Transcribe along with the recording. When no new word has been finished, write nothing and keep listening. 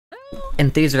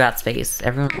enthused about space.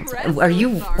 Everyone, are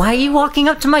you? Why are you walking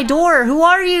up to my door? Who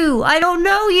are you? I don't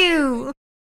know you.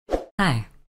 Hi.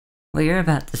 What you're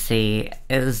about to see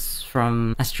is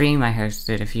from a stream I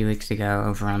hosted a few weeks ago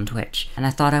over on Twitch, and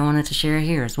I thought I wanted to share it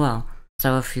here as well.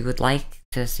 So if you would like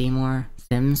to see more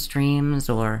Sim streams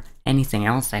or anything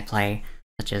else I play,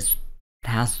 such as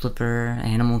House Flipper,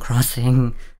 Animal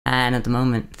Crossing, and at the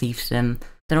moment Thief Sim,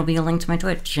 there'll be a link to my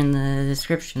Twitch in the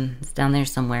description. It's down there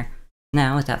somewhere.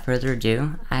 Now, without further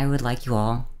ado, I would like you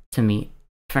all to meet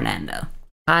Fernando.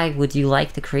 Hi, would you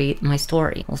like to create my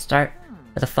story? We'll start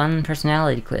with a fun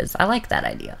personality quiz. I like that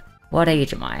idea. What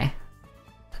age am I?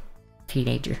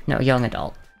 Teenager. No, young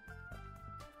adult.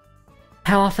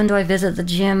 How often do I visit the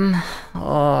gym?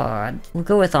 Oh, we'll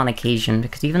go with on occasion,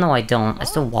 because even though I don't, I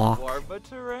still walk.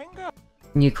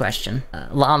 New question.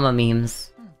 Llama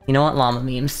memes. You know what, llama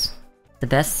memes? The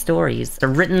best stories. They're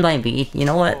written by me. You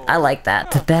know what? I like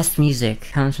that. The best music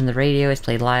comes from the radio, it's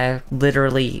played live.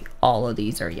 Literally, all of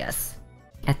these are yes.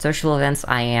 At social events,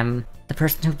 I am the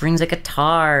person who brings a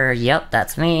guitar. Yep,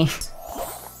 that's me.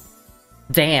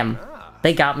 Damn.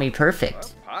 They got me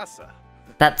perfect.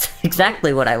 That's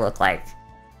exactly what I look like.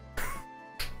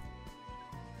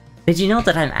 Did you know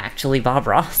that I'm actually Bob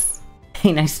Ross?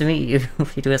 Hey, nice to meet you.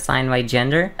 If you do assign my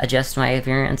gender, adjust my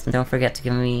appearance, and don't forget to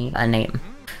give me a name.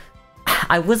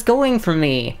 I was going for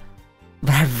me,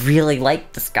 but I really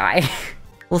like this guy.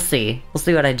 We'll see. We'll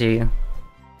see what I do.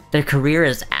 Their career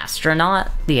is astronaut?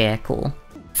 Yeah, cool.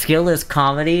 Skill is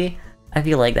comedy? I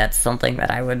feel like that's something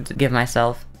that I would give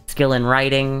myself. Skill in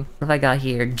writing? What have I got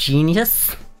here?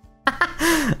 Genius?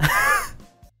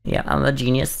 Yeah, I'm a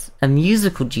genius. A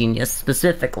musical genius,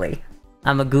 specifically.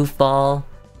 I'm a goofball,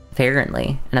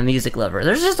 apparently, and a music lover.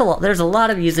 There's just there's a lot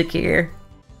of music here.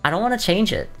 I don't want to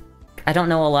change it. I don't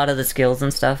know a lot of the skills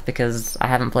and stuff because I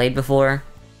haven't played before.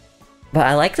 But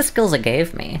I like the skills it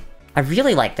gave me. I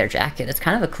really like their jacket. It's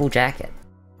kind of a cool jacket.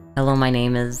 Hello, my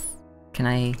name is... Can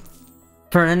I...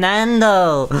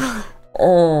 Fernando!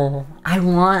 Oh, I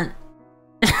want...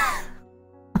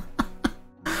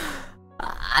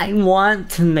 I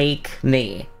want to make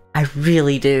me. I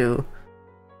really do.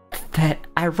 But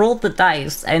I rolled the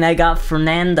dice and I got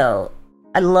Fernando.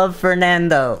 I love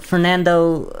Fernando.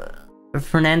 Fernando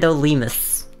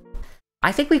Lemus.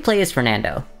 I think we play as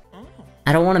Fernando.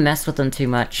 I don't want to mess with him too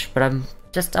much, but I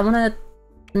want to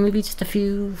maybe just a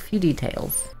few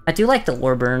details. I do like the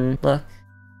Warburn look.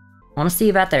 I want to see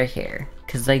about their hair,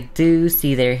 because I do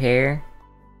see their hair.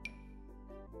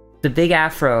 The big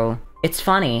afro, it's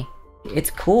funny, it's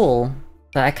cool,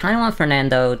 but I kind of want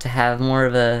Fernando to have more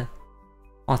of a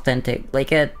authentic,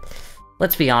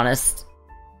 let's be honest.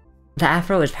 The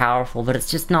afro is powerful, but it's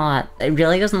just not... It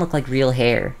really doesn't look like real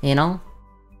hair, you know?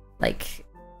 Like,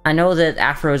 I know that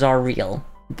afros are real,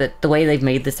 but the way they've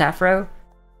made this afro,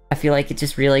 I feel like it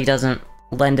just really doesn't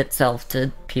lend itself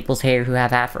to people's hair who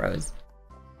have afros.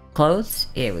 Clothes?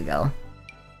 Here we go.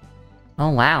 Oh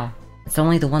wow. It's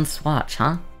only the one swatch,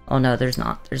 huh? Oh no, there's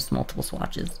not. There's multiple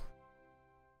swatches.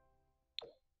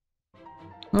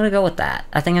 I'm gonna go with that.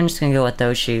 I think I'm just gonna go with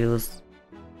those shoes.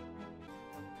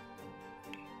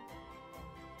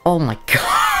 Oh my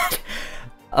god!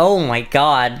 Oh my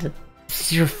god! This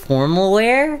is your formal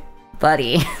wear?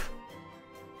 Buddy.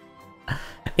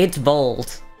 It's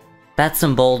bold. That's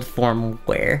some bold formal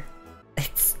wear.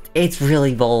 It's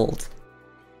really bold.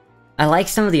 I like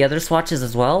some of the other swatches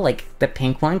as well, like the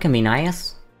pink one can be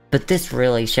nice. But this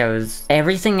really shows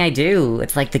everything I do.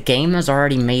 It's like the game has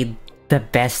already made the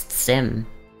best sim.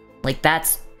 Like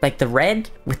that's, like the red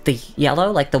with the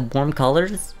yellow, like the warm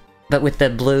colors. But with the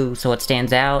blue, so it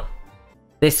stands out.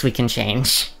 This we can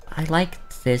change. I like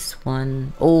this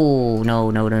one. Oh,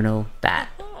 no. That.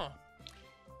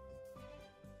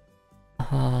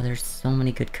 Oh, there's so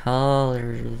many good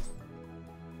colors.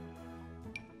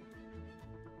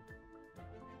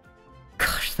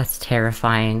 Gosh, that's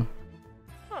terrifying.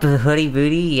 The hoodie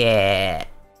booty, yeah.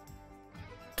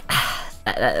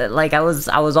 Like, I was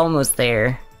almost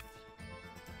there.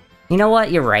 You know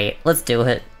what? You're right. Let's do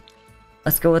it.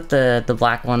 Let's go with the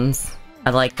black ones. I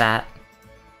like that.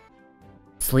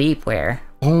 Sleepwear.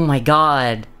 Oh my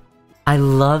god. I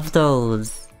love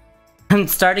those. I'm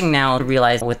starting now to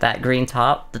realize with that green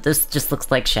top that this just looks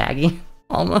like Shaggy.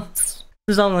 Almost.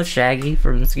 This is almost Shaggy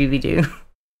from Scooby-Doo.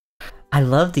 I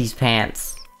love these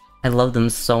pants. I love them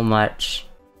so much.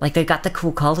 Like, they got the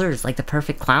cool colors, like the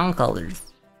perfect clown colors.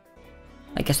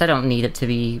 I guess I don't need it to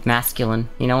be masculine.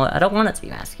 You know what? I don't want it to be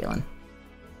masculine.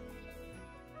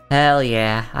 Hell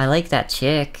yeah, I like that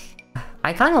chick.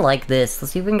 I kind of like this.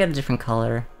 Let's see if we can get a different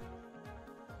color.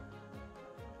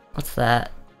 What's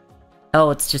that? Oh,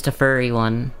 it's just a furry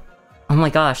one. Oh my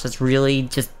gosh, that's really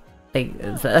just Like,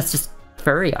 that's just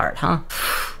furry art, huh?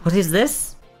 What is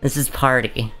this? This is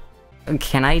party.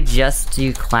 Can I just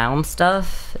do clown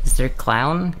stuff? Is there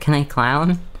clown? Can I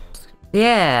clown?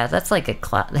 Yeah, that's like a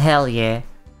clown. Hell yeah.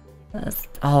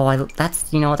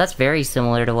 That's, you know, that's very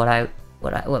similar to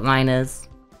what mine is.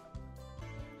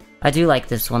 I do like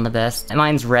this one the best.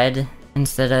 Mine's red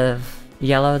instead of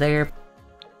yellow there.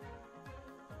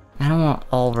 I don't want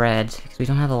all red, because we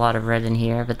don't have a lot of red in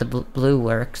here, but the blue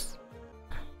works.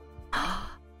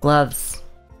 Gloves.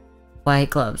 White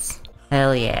gloves.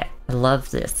 Hell yeah. I love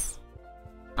this.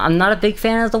 I'm not a big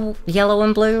fan of the yellow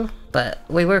and blue, but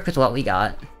we work with what we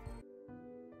got.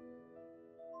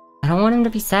 I don't want him to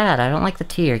be sad. I don't like the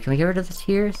tear. Can we get rid of the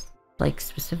tears? Like,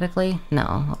 specifically?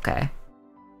 No, okay.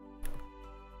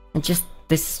 This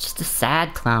is just a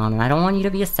sad clown, and I don't want you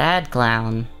to be a sad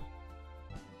clown.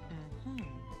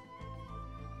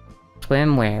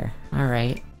 Swimwear.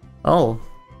 Alright. Oh,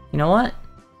 you know what?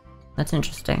 That's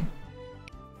interesting.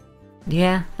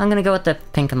 Yeah, I'm gonna go with the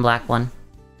pink and black one.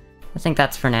 I think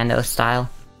that's Fernando's style.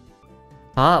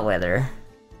 Hot weather.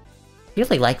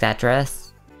 Really like that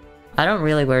dress. I don't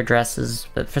really wear dresses,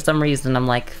 but for some reason I'm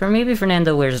like, maybe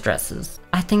Fernando wears dresses.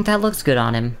 I think that looks good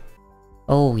on him.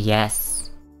 Oh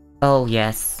yes. Oh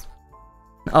yes.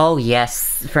 Oh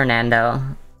yes, Fernando.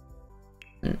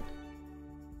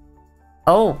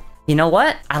 Oh, you know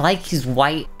what? I like his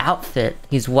white outfit.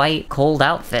 His white, cold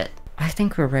outfit. I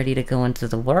think we're ready to go into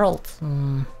the world.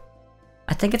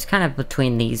 I think it's kind of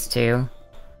between these two.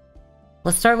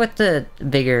 Let's start with the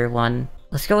bigger one.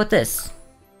 Let's go with this,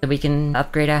 so we can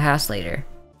upgrade our house later.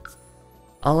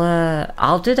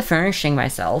 I'll do the furnishing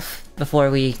myself before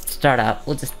we start up.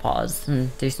 We'll just pause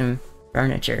and do some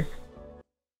furniture.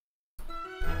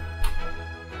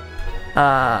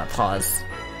 Pause.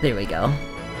 There we go.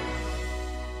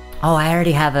 Oh, I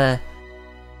already have a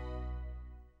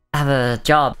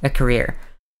job, a career.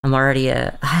 I'm already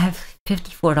I have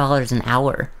 $54 an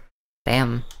hour.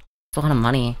 Damn, it's a lot of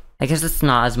money. I guess it's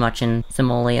not as much in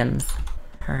simoleons.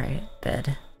 Alright,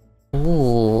 bed.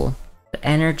 Ooh,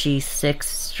 energy 6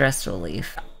 stress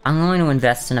relief. I'm going to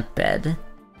invest in a bed.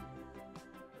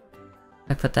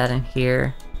 I put that in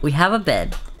here. We have a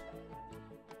bed.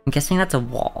 I'm guessing that's a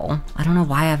wall. I don't know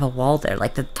why I have a wall there.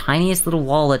 Like the tiniest little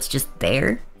wall that's just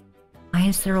there. Why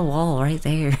is there a wall right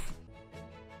there?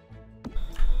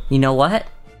 You know what?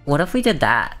 What if we did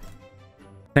that?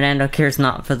 Fernando cares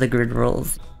not for the grid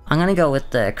rules. I'm gonna go with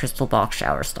the crystal box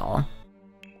shower stall.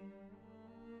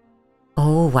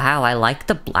 Oh wow, I like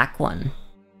the black one.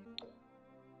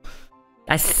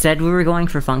 I said we were going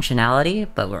for functionality,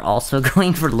 but we're also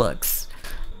going for looks.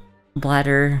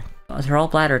 Bladder, they're all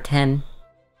bladder 10.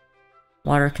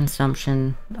 Water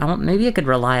consumption. I want maybe a good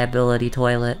reliability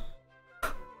toilet.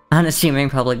 Unassuming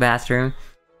public bathroom.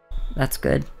 That's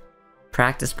good.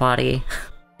 Practice potty.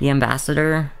 The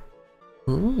ambassador.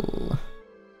 Ooh.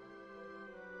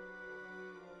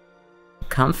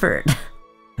 Comfort.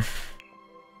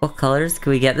 What colors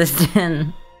can we get this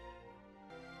in?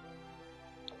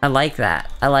 I like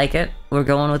that. I like it. We're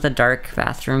going with a dark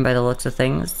bathroom by the looks of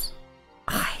things.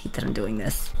 Oh, I hate that I'm doing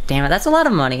this. Damn it, that's a lot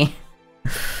of money.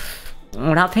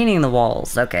 We're not painting the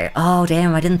walls. Okay. Oh,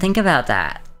 damn, I didn't think about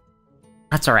that.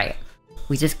 That's alright.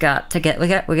 We just got to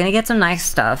we're gonna get some nice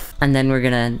stuff, and then we're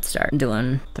gonna start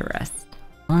doing the rest.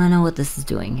 I wanna know what this is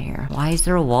doing here. Why is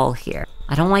there a wall here?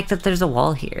 I don't like that there's a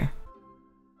wall here.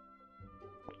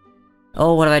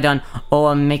 Oh, what have I done? Oh,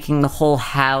 I'm making the whole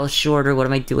house shorter. What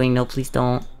am I doing? No, please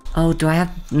don't. Oh,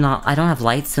 I don't have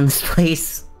lights in this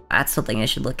place. That's something I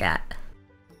should look at.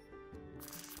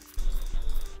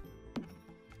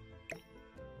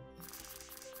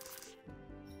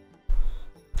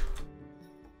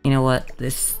 You know what?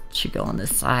 This should go on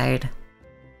this side.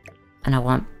 And I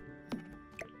want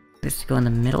this to go in the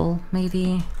middle,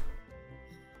 maybe?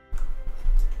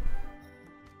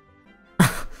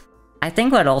 I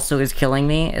think what also is killing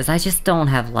me is I just don't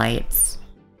have lights.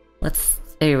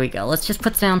 There we go. Let's just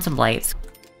put down some lights.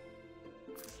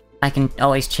 I can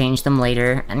always change them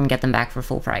later and get them back for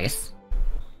full price.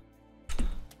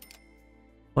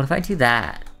 What if I do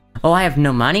that? Oh, I have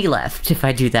no money left if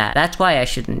I do that. That's why I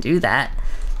shouldn't do that.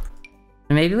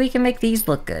 Maybe we can make these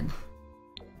look good.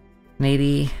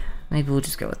 Maybe we'll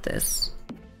just go with this.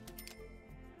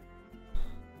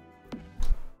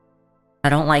 I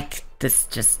don't like this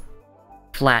just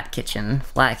flat kitchen.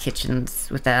 Flat kitchens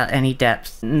without any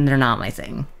depth, they're not my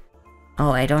thing.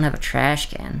 Oh, I don't have a trash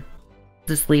can.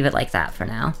 Just leave it like that for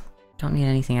now. Don't need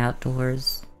anything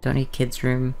outdoors. Don't need kids'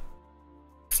 room.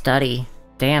 Study.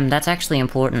 Damn, that's actually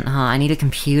important, huh? I need a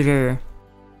computer.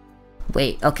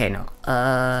 Wait, okay, no.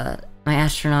 My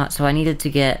astronaut, so I needed to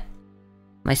get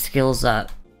my skills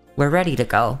up. We're ready to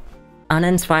go.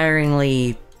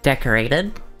 Uninspiringly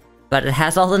decorated, but it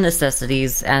has all the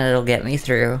necessities and it'll get me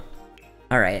through.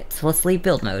 Alright, so let's leave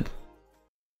build mode.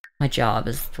 My job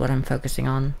is what I'm focusing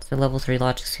on. So level 3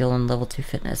 logic skill and level 2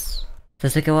 fitness.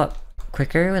 Does it go up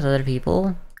quicker with other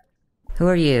people? Who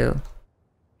are you?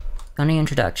 Funny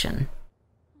introduction.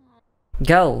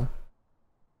 Go!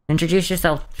 Introduce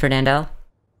yourself, Fernando.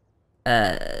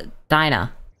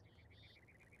 Dinah.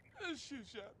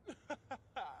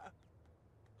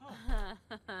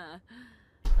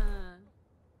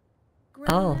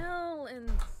 Oh. Granel and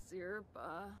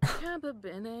Zirpa.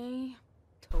 Cababene.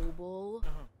 Tobel.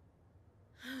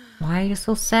 Why are you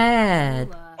so sad?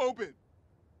 Open.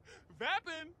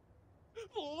 Vappin.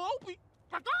 Lopey.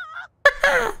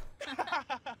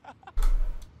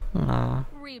 Aw.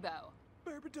 Rebo.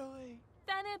 Burbadoy.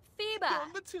 Fenip Phoeba.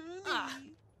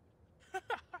 Gumbatoonie.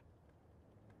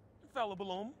 Fella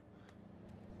Balloon.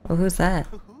 Oh, who's that?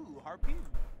 Ooh, harpy.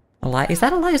 Is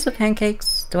that Eliza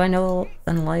Pancakes? Do I know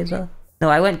an Eliza? No,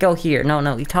 I went go here.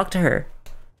 No, you talk to her.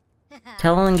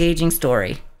 Tell an engaging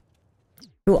story.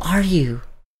 Who are you?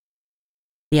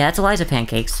 Yeah, it's Eliza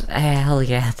Pancakes. Hell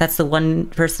yeah, that's the one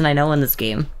person I know in this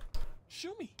game.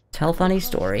 Tell funny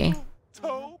story.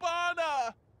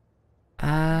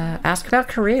 Ask about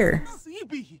career.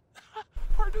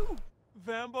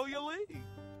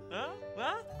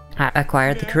 I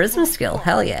acquired the charisma skill.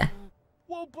 Hell yeah.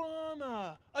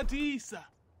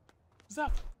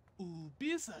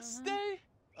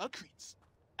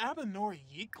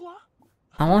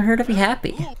 I want her to be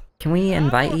happy. Can we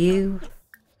invite you?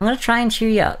 I'm gonna try and cheer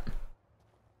you up.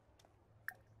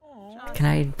 Can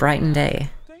I brighten day?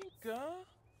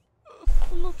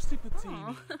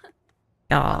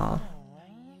 Aww.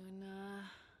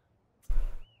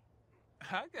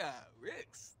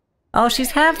 Oh,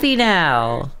 she's happy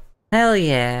now! Hell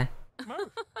yeah.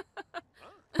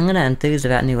 I'm gonna enthuse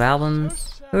about new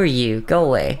albums. Who are you? Go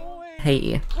away. Hate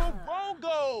you.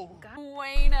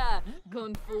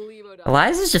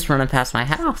 Eliza's just running past my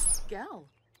house.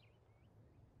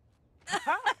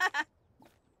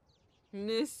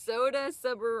 Minnesota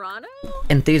Suburano?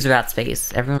 Enthuse about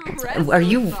space. Everyone. Are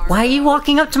you? Why are you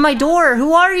walking up to my door?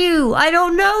 Who are you? I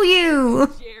don't know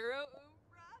you.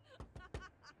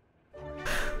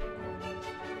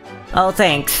 Oh,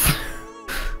 thanks.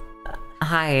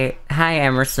 Hi,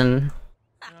 Emerson.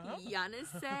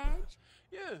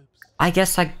 I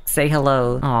guess I say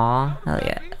hello. Aw, hell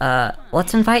yeah.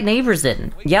 Let's invite neighbors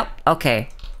in. Yep. Okay.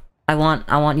 I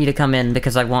want you to come in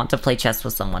because I want to play chess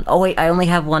with someone. Oh wait, I only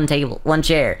have one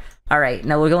chair. Alright,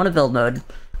 no, we're going to build mode.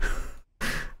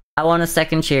 I want a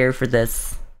second chair for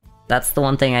this. That's the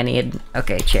one thing I need.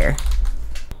 Okay, chair.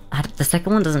 The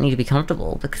second one doesn't need to be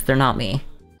comfortable because they're not me.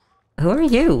 Who are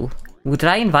you? Did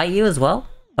I invite you as well?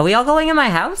 Are we all going in my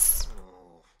house?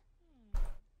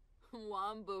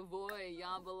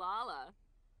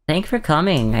 Thanks for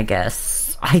coming, I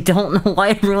guess. I don't know why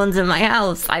everyone's in my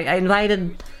house. I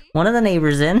invited one of the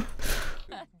neighbors in.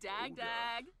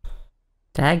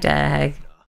 Dag.